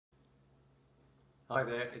Hi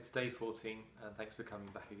there, it's day 14 and thanks for coming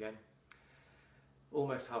back again.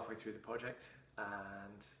 Almost halfway through the project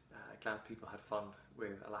and glad people had fun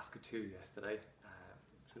with Alaska 2 yesterday.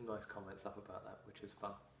 Some nice comments up about that, which is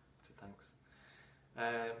fun, so thanks.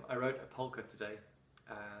 I wrote a polka today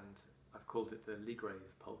and I've called it the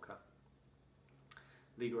Leagrave polka.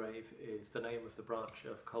 Leagrave is the name of the branch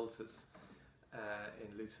of Colters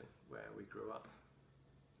in Luton, where we grew up.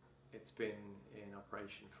 It's been in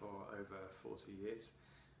operation for over 40 years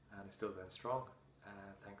and is still going strong,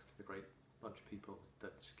 thanks to the great bunch of people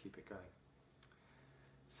that keep it going.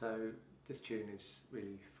 So this tune is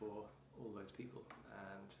really for all those people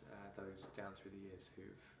and those down through the years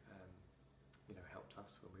who've helped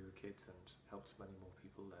us when we were kids and helped many more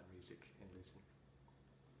people learn music in Luton.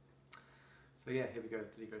 So yeah, here we go,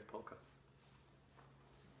 the Leagrave polka.